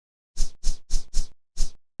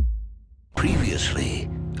Previously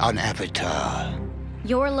on Avatar.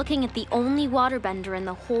 You're looking at the only waterbender in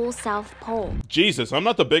the whole South Pole. Jesus, I'm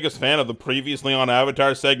not the biggest fan of the previously on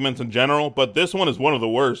Avatar segments in general, but this one is one of the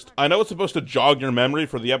worst. I know it's supposed to jog your memory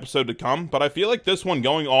for the episode to come, but I feel like this one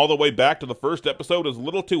going all the way back to the first episode is a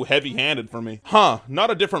little too heavy-handed for me. Not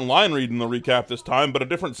a different line read in the recap this time, but a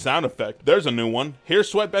different sound effect. There's a new one.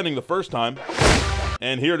 Here's sweatbending the first time,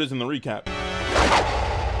 and here it is in the recap.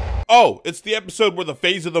 Oh, it's the episode where the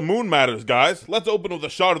phase of the moon matters, guys. Let's open with a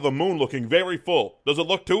shot of the moon looking very full. Does it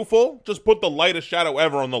look too full? Just put the lightest shadow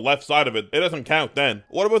ever on the left side of it. It doesn't count then.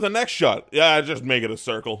 What about the next shot? Yeah, just make it a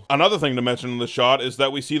circle. Another thing to mention in the shot is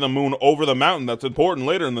that we see the moon over the mountain that's important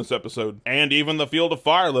later in this episode. And even the field of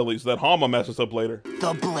fire lilies that Hama messes up later.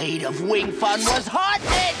 The blade of Wing Fun was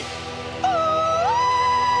haunted!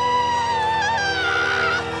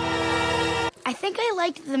 I think I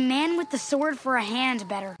liked the man with the sword for a hand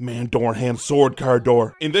better. Man, door, hand, sword, car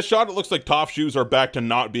door. In this shot, it looks like Toph's shoes are back to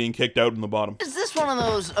not being kicked out in the bottom. Is this one of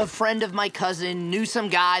those a friend of my cousin knew some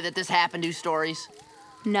guy that this happened to stories?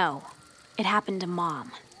 No, it happened to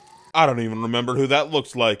Mom. I don't even remember who that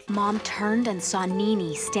looks like. Mom turned and saw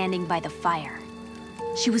Nini standing by the fire.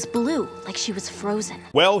 She was blue, like she was frozen.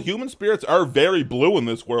 Well, human spirits are very blue in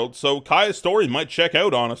this world, so Kaya's story might check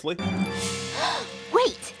out, honestly.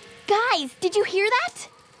 Wait! Guys, did you hear that?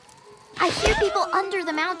 I hear people under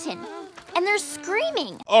the mountain, and they're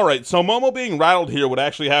screaming. Alright, so Momo being rattled here would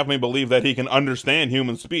actually have me believe that he can understand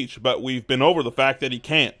human speech, but we've been over the fact that he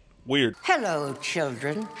can't. Weird. Hello,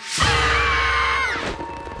 children.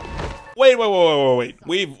 Wait.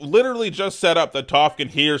 We've literally just set up that Toph can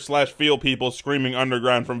hear/feel people screaming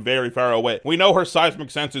underground from very far away. We know her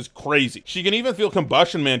seismic sense is crazy. She can even feel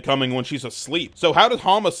Combustion Man coming when she's asleep. So how does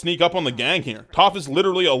Hama sneak up on the gang here? Toph is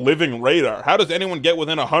literally a living radar. How does anyone get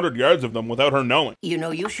within 100 yards of them without her knowing? You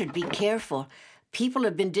know, you should be careful. People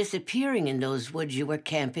have been disappearing in those woods you were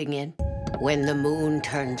camping in. When the moon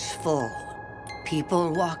turns full,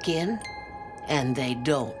 people walk in, and they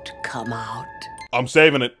don't come out. I'm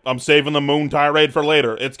saving it. I'm saving the moon tirade for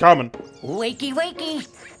later. It's coming. Wakey, wakey.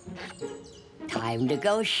 Time to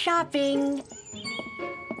go shopping.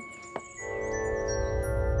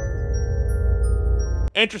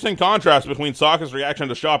 Interesting contrast between Sokka's reaction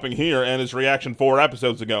to shopping here and his reaction 4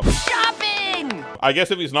 episodes ago. Shopping! I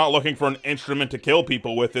guess if he's not looking for an instrument to kill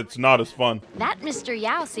people with, it's not as fun. That Mr.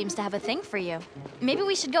 Yao seems to have a thing for you. Maybe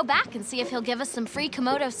we should go back and see if he'll give us some free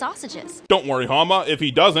Komodo sausages. Don't worry, Hama. If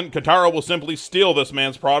he doesn't, Katara will simply steal this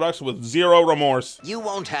man's products with zero remorse. You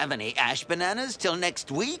won't have any ash bananas till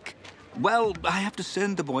next week? Well, I have to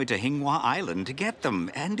send the boy to Hinghwa Island to get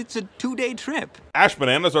them, and it's a 2-day trip. Ash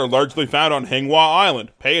bananas are largely found on Hinghwa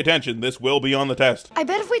Island. Pay attention, this will be on the test. I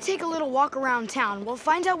bet if we take a little walk around town, we'll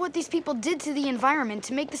find out what these people did to the environment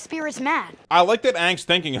to make the spirits mad. I like that Aang's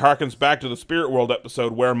thinking harkens back to the Spirit World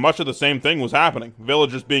episode where much of the same thing was happening,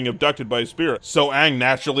 villagers being abducted by spirits. So Aang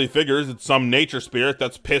naturally figures it's some nature spirit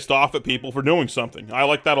that's pissed off at people for doing something. I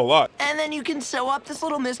like that a lot. And then you can sew up this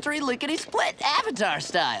little mystery lickety-split, Avatar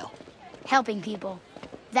style. Helping people.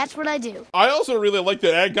 That's what I do. I also really like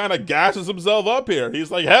that Aang kind of gasses himself up here.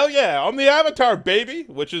 He's like, hell yeah, I'm the Avatar, baby!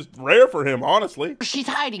 Which is rare for him, honestly. She's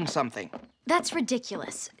hiding something. That's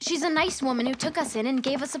ridiculous. She's a nice woman who took us in and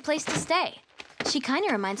gave us a place to stay. She kind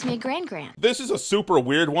of reminds me of Gran. This is a super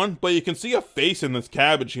weird one, but you can see a face in this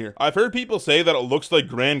cabbage here. I've heard people say that it looks like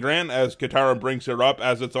Gran as Katara brings her up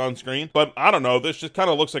as it's on screen, but I don't know, this just kind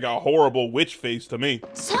of looks like a horrible witch face to me.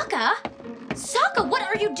 Sokka? Sokka, what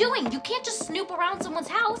are you doing? You can't just snoop around someone's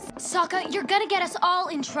house. Sokka, you're gonna get us all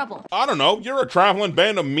in trouble. I don't know, you're a traveling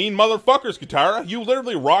band of mean motherfuckers, Katara. You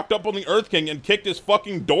literally rocked up on the Earth King and kicked his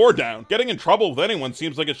fucking door down. Getting in trouble with anyone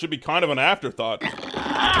seems like it should be kind of an afterthought.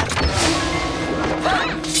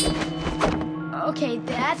 Okay,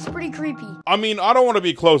 that's pretty creepy. I mean, I don't want to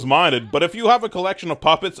be close-minded, but if you have a collection of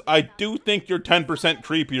puppets, I do think you're 10%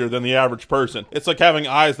 creepier than the average person. It's like having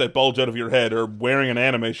eyes that bulge out of your head or wearing an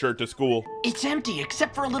anime shirt to school. It's empty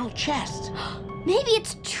except for a little chest. Maybe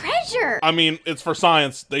it's treasure. I mean, it's for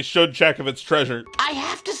science. They should check if it's treasure. I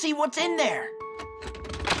have to see what's in there.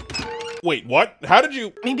 Wait, what? How did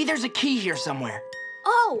you... Maybe there's a key here somewhere.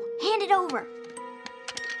 Oh, hand it over.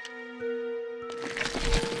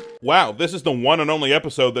 Wow, this is the one and only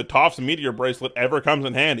episode that Toph's meteor bracelet ever comes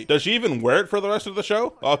in handy. Does she even wear it for the rest of the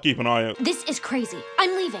show? I'll keep an eye out. This is crazy.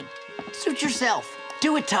 I'm leaving. Suit yourself.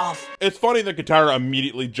 Do it, Toph. It's funny that Katara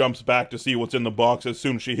immediately jumps back to see what's in the box as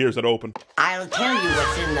soon as she hears it open. I'll tell you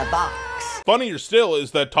what's in the box. Funnier still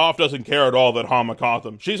is that Toph doesn't care at all that Hama caught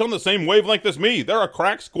them. She's on the same wavelength as me. They're a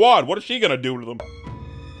crack squad. What is she gonna do to them?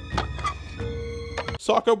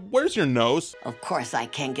 Sokka, where's your nose? Of course, I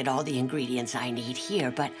can't get all the ingredients I need here,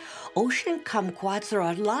 but ocean kumquats are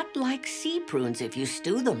a lot like sea prunes if you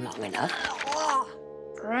stew them long enough.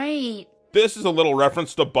 Right. This is a little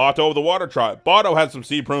reference to Bato of the Water Tribe. Bato had some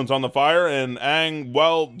sea prunes on the fire, and Aang,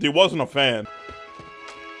 well, he wasn't a fan.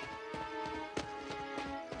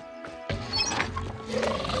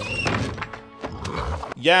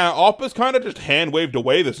 Yeah, Appa's kind of just hand-waved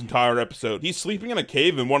away this entire episode. He's sleeping in a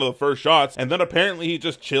cave in one of the first shots, and then apparently he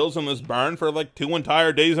just chills in this barn for like 2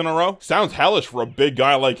 entire days in a row. Sounds hellish for a big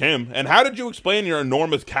guy like him. And how did you explain your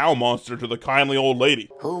enormous cow monster to the kindly old lady?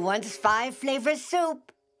 Who wants 5 flavor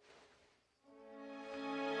soup?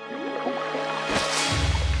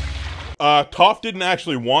 Toph didn't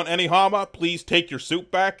actually want any Hama. Please take your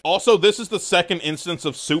soup back. Also, this is the second instance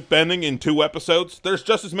of soup bending in 2 episodes. There's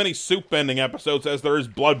just as many soup bending episodes as there is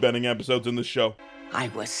blood bending episodes in this show. I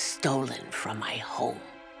was stolen from my home.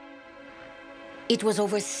 It was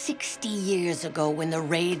over 60 years ago when the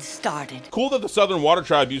raid started. Cool that the Southern Water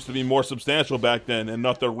Tribe used to be more substantial back then, and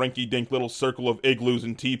not the rinky-dink little circle of igloos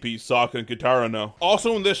and teepees Sokka and Katara know.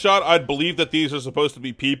 Also in this shot, I'd believe that these are supposed to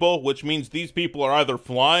be people, which means these people are either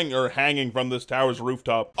flying or hanging from this tower's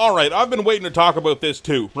rooftop. Alright, I've been waiting to talk about this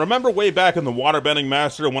too. Remember way back in the Waterbending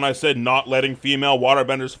Master when I said not letting female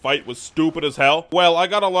waterbenders fight was stupid as hell? Well, I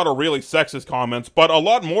got a lot of really sexist comments, but a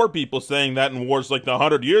lot more people saying that in wars like the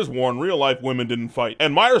 100 Years' War in real life women didn't fight.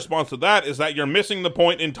 And my response to that is that you're missing the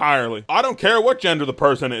point entirely. I don't care what gender the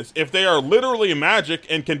person is. If they are literally magic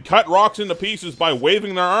and can cut rocks into pieces by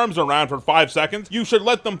waving their arms around for 5 seconds, you should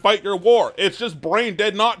let them fight your war. It's just brain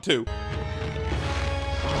dead not to.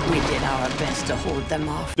 We did our best to hold them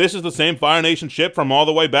off. This is the same Fire Nation ship from all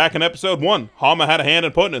the way back in episode 1. Hama had a hand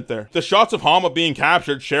in putting it there. The shots of Hama being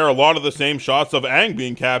captured share a lot of the same shots of Aang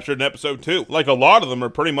being captured in episode 2. Like, a lot of them are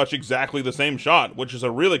pretty much exactly the same shot, which is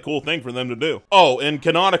a really cool thing for them to do. Oh, and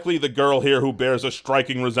canonically the girl here who bears a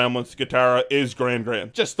striking resemblance to Katara is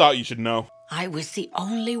Gran. Just thought you should know. I was the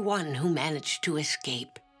only one who managed to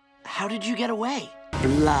escape. How did you get away?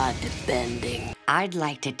 Blood bending. I'd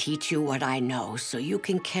like to teach you what I know so you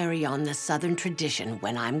can carry on the Southern tradition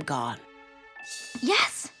when I'm gone.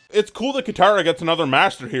 Yes! It's cool that Katara gets another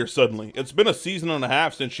master here suddenly. It's been a season and a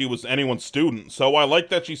half since she was anyone's student, so I like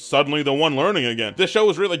that she's suddenly the one learning again. This show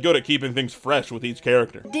is really good at keeping things fresh with each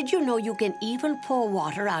character. Did you know you can even pour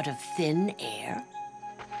water out of thin air?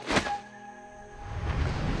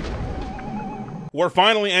 We're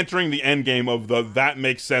finally entering the endgame of the that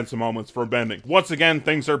makes sense moments for bending. Once again,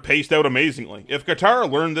 things are paced out amazingly. If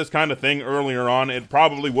Katara learned this kind of thing earlier on, it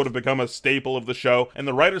probably would have become a staple of the show, and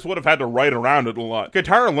the writers would have had to write around it a lot.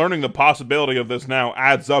 Katara learning the possibility of this now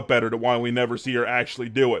adds up better to why we never see her actually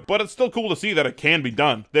do it, but it's still cool to see that it can be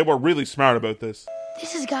done. They were really smart about this.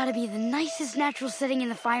 This has got to be the nicest natural setting in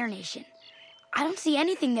the Fire Nation. I don't see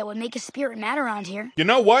anything that would make a spirit mad around here. You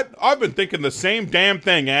know what? I've been thinking the same damn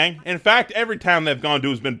thing, Aang. In fact, every town they've gone to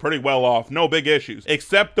has been pretty well off, no big issues,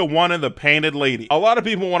 except the one in the Painted Lady. A lot of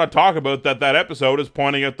people want to talk about that episode is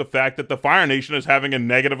pointing out the fact that the Fire Nation is having a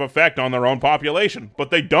negative effect on their own population,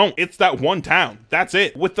 but they don't. It's that one town. That's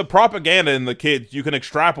it. With the propaganda in the kids, you can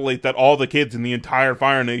extrapolate that all the kids in the entire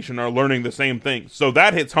Fire Nation are learning the same thing, so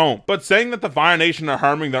that hits home. But saying that the Fire Nation are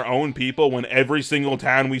harming their own people when every single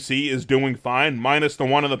town we see is doing fine, minus the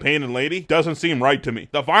one in the Painted Lady, doesn't seem right to me.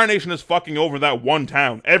 The Fire Nation is fucking over that one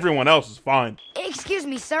town. Everyone else is fine. Excuse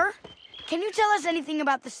me, sir. Can you tell us anything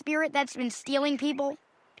about the spirit that's been stealing people?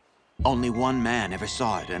 Only one man ever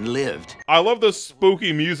saw it and lived. I love the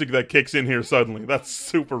spooky music that kicks in here suddenly. That's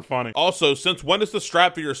super funny. Also, since when is the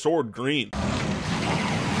strap of your sword green?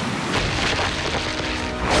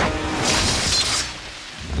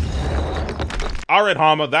 Alright,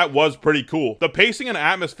 Hama, that was pretty cool. The pacing and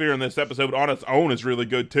atmosphere in this episode on its own is really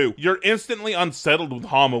good too. You're instantly unsettled with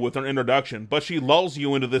Hama with her introduction, but she lulls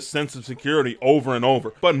you into this sense of security over and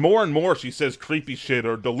over. But more and more she says creepy shit,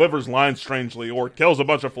 or delivers lines strangely, or kills a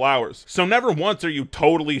bunch of flowers. So never once are you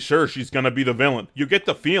totally sure she's gonna be the villain. You get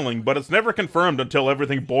the feeling, but it's never confirmed until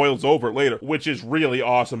everything boils over later, which is really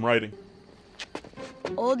awesome writing.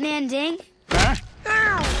 Old Man Ding?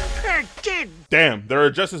 Damn, there are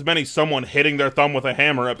just as many someone hitting their thumb with a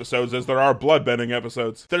hammer episodes as there are bloodbending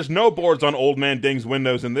episodes. There's no boards on Old Man Ding's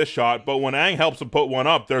windows in this shot, but when Aang helps him put one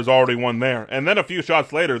up, there's already one there. And then a few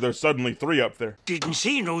shots later, there's suddenly 3 up there. Didn't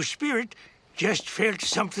see no spirit. Just felt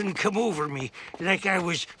something come over me, like I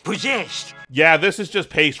was possessed. Yeah, this is just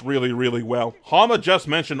paced really, really well. Hama just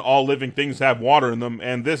mentioned all living things have water in them,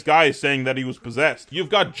 and this guy is saying that he was possessed. You've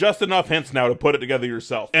got just enough hints now to put it together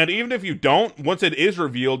yourself. And even if you don't, once it is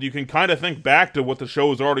revealed, you can kind of think back to what the show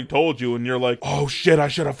has already told you, and you're like, oh shit, I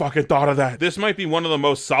should have fucking thought of that. This might be one of the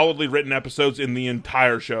most solidly written episodes in the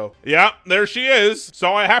entire show. Yeah, there she is.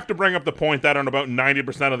 So I have to bring up the point that on about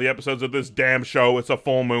 90% of the episodes of this damn show, it's a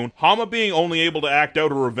full moon. Hama being only able to act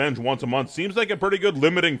out a revenge once a month seems like a pretty good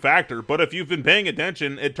limiting factor, but if you've been paying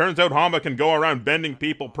attention, it turns out Hama can go around bending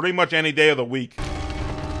people pretty much any day of the week.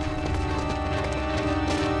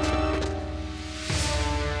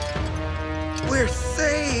 We're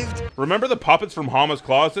saved! Remember the puppets from Hama's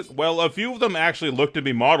closet? Well, a few of them actually look to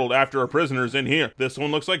be modeled after our prisoners in here. This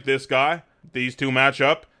one looks like this guy, these two match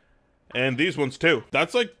up, and these ones too.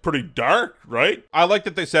 That's like pretty dark, right? I like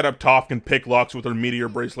that they set up Toph and pick locks with her meteor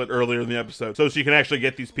bracelet earlier in the episode, so she can actually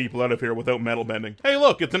get these people out of here without metal bending. Hey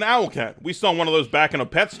look, it's an owl cat. We saw one of those back in a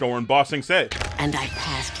pet store in Ba Sing Se. And I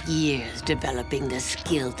passed years developing the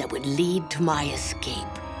skill that would lead to my escape.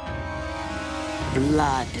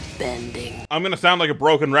 Blood bending. I'm gonna sound like a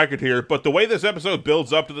broken record here, but the way this episode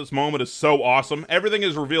builds up to this moment is so awesome. Everything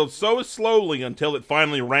is revealed so slowly until it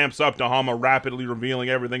finally ramps up to Hama rapidly revealing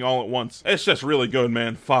everything all at once. It's just really good,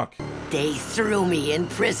 man. Fuck. They threw me in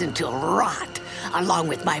prison to rot, along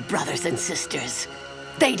with my brothers and sisters.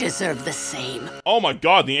 They deserve the same. Oh my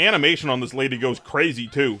god, the animation on this lady goes crazy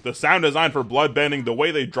too. The sound design for bloodbending, the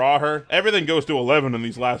way they draw her, everything goes to 11 in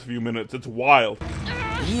these last few minutes. It's wild.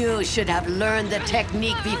 You should have learned the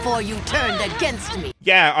technique before you turned against me.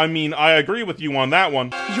 Yeah, I mean, I agree with you on that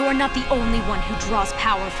one. You're not the only one who draws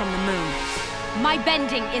power from the moon. My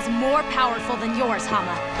bending is more powerful than yours,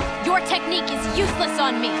 Hama. Your technique is useless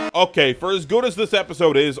on me. Okay, for as good as this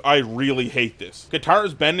episode is, I really hate this.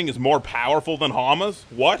 Katara's bending is more powerful than Hama's?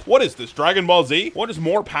 What? What is this, Dragon Ball Z? What does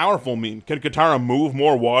more powerful mean? Can Katara move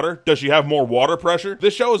more water? Does she have more water pressure?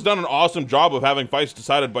 This show has done an awesome job of having fights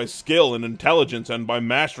decided by skill and intelligence and by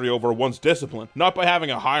mastery over one's discipline, not by having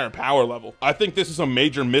a higher power level. I think this is a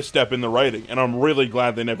major misstep in the writing, and I'm really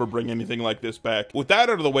glad they never bring anything like this back. With that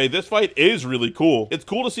out of the way, this fight is really cool. It's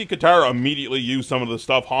cool to see Katara immediately use some of the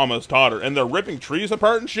stuff Hama's taught her, and they're ripping trees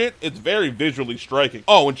apart and shit. It's very visually striking.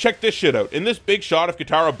 Oh, and check this shit out. In this big shot of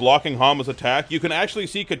Katara blocking Hama's attack, you can actually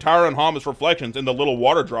see Katara and Hama's reflections in the little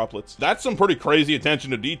water droplets. That's some pretty crazy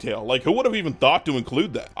attention to detail. Like, who would have even thought to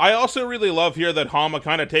include that? I also really love here that Hama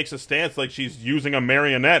kind of takes a stance like she's using a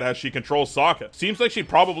marionette as she controls Sokka. Seems like she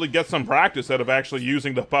probably gets some practice out of actually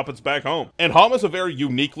using the puppets back home. And Hama's a very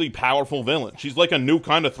uniquely powerful villain. She's like a new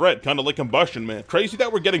kind of threat, kind of like Combustion Man. Crazy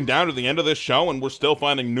that we're getting down to the end of this show and we're still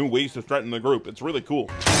finding new ways to threaten the group. It's really cool.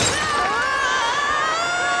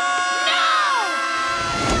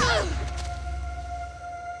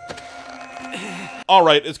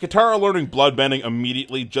 Alright, is Katara learning bloodbending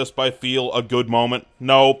immediately just by feel a good moment?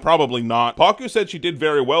 No, probably not. Pakku said she did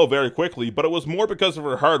very well very quickly, but it was more because of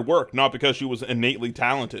her hard work, not because she was innately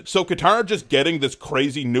talented. So Katara just getting this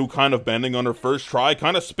crazy new kind of bending on her first try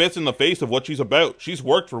kind of spits in the face of what she's about. She's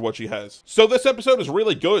worked for what she has. So this episode is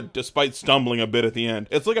really good, despite stumbling a bit at the end.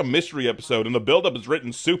 It's like a mystery episode, and the build-up is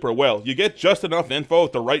written super well. You get just enough info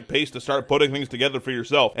at the right pace to start putting things together for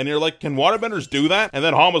yourself, and you're like, can waterbenders do that? And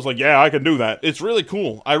then Hama's like, yeah, I can do that. It's really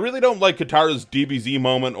cool. I really don't like Katara's DBZ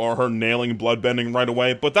moment or her nailing bloodbending right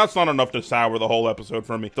away, but that's not enough to sour the whole episode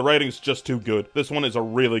for me. The rating's just too good. This one is a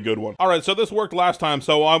really good one. Alright, so this worked last time,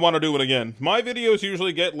 so I want to do it again. My videos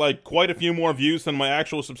usually get like quite a few more views than my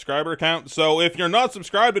actual subscriber count, so if you're not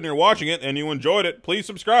subscribed and you're watching it and you enjoyed it, please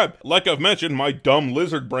subscribe. Like I've mentioned, my dumb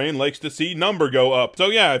lizard brain likes to see number go up.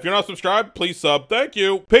 So yeah, if you're not subscribed, please sub. Thank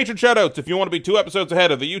you. Patron shoutouts. If you want to be 2 episodes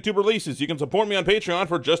ahead of the YouTube releases, you can support me on Patreon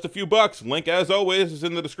for just a few bucks. Link, as always, is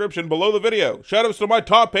in the description below the video. Shoutouts to my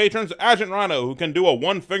top patrons, Agent Rhino, who can do a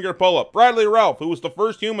 1-finger pull-up, Bradley Ralph, who was the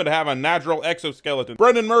first human to have a natural exoskeleton,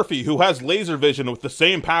 Brendan Murphy, who has laser vision with the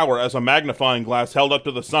same power as a magnifying glass held up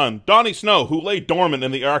to the sun, Donnie Snow, who lay dormant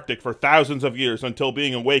in the Arctic for thousands of years until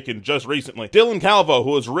being awakened just recently, Dylan Calvo,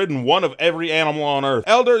 who has ridden one of every animal on Earth,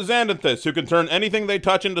 Elder Xandanthus, who can turn anything they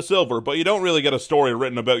touch into silver, but you don't really get a story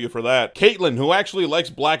written about you for that, Caitlin, who actually likes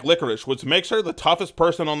black licorice, which makes her the toughest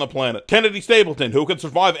person on the planet, Kennedy Stapleton, Impotent, who can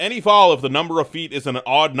survive any fall if the number of feet is an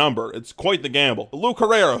odd number. It's quite the gamble. Lou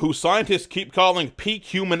Carrera, who scientists keep calling peak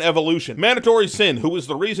human evolution. Mandatory Sin, who is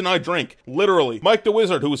the reason I drink. Literally. Mike the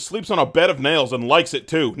Wizard, who sleeps on a bed of nails and likes it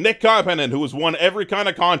too. Nick Carpenter, who has won every kind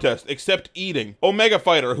of contest except eating. Omega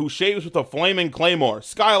Fighter, who shaves with a flaming claymore.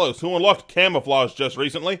 Skylos, who unlocked camouflage just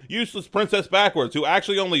recently. Useless Princess Backwards, who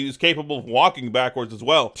actually only is capable of walking backwards as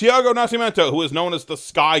well. Tiago Nascimento, who is known as the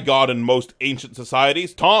Sky God in most ancient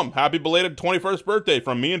societies. Tom, happy belated 21st birthday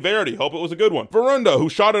from me and Verity. Hope it was a good one. Verunda, who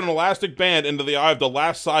shot an elastic band into the eye of the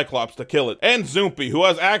last Cyclops to kill it. And Zoompi, who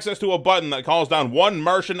has access to a button that calls down one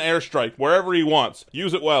Martian airstrike wherever he wants.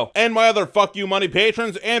 Use it well. And my other fuck you money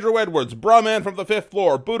patrons, Andrew Edwards, Brahman from the 5th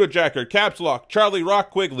floor, Buddha Jacker, Caps Lock, Charlie Rock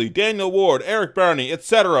Quigley, Daniel Ward, Eric Barney,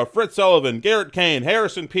 etc., Fritz Sullivan, Garrett Kane,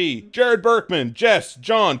 Harrison P., Jared Berkman, Jess,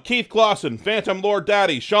 John, Keith Clausen, Phantom Lord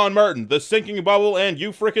Daddy, Sean Martin, The Sinking Bubble, and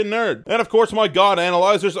You Frickin' Nerd. And of course my god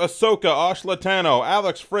analyzers, Ahsoka, Ashlatano,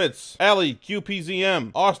 Alex Fritz, Ali,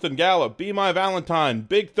 QPZM, Austin Gallup, Be My Valentine,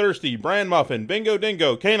 Big Thirsty, Brand Muffin, Bingo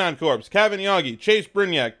Dingo, Canine Corpse, Kevin Yagi, Chase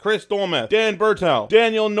Brignac, Chris Dolmeth, Dan Bertel,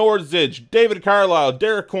 Daniel Nordzig, David Carlisle,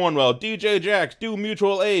 Derek Cornwell, DJ Jax, Do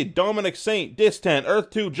Mutual Aid, Dominic Saint, Distant, Earth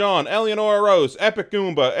 2 John, Eleanor Rose, Epic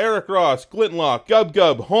Goomba, Eric Ross, Glintlock, Gub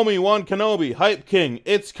Gub, Homie One Kenobi, Hype King,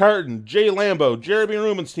 It's Carton, Jay Lambo, Jeremy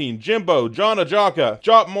Rubenstein, Jimbo, John Ajaka,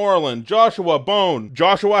 Jop Moreland, Joshua Bone,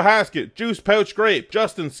 Joshua Haskett, Juice Pouch Grape,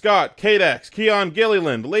 Justin Scott, Kadex, Keon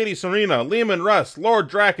Gilliland, Lady Serena, Lehman Russ, Lord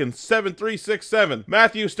Draken, 7367,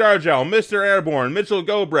 Matthew Stargel, Mr. Airborne, Mitchell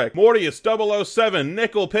Gobreck, Mortius 007,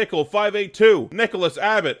 Nickel Pickle 582, Nicholas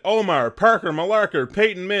Abbott, Omar, Parker Malarker,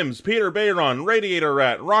 Peyton Mims, Peter Bayron, Radiator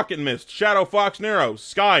Rat, Rocket Mist, Shadow Fox Nero,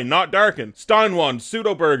 Sky Not Darkened, Steinwand,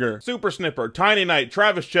 Pseudo Burger, Super Snipper, Tiny Knight,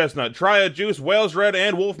 Travis Chestnut, Triad Juice, Wales Red,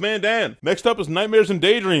 and Wolfman Dan. Next up is Nightmares and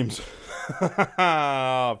Daydreams.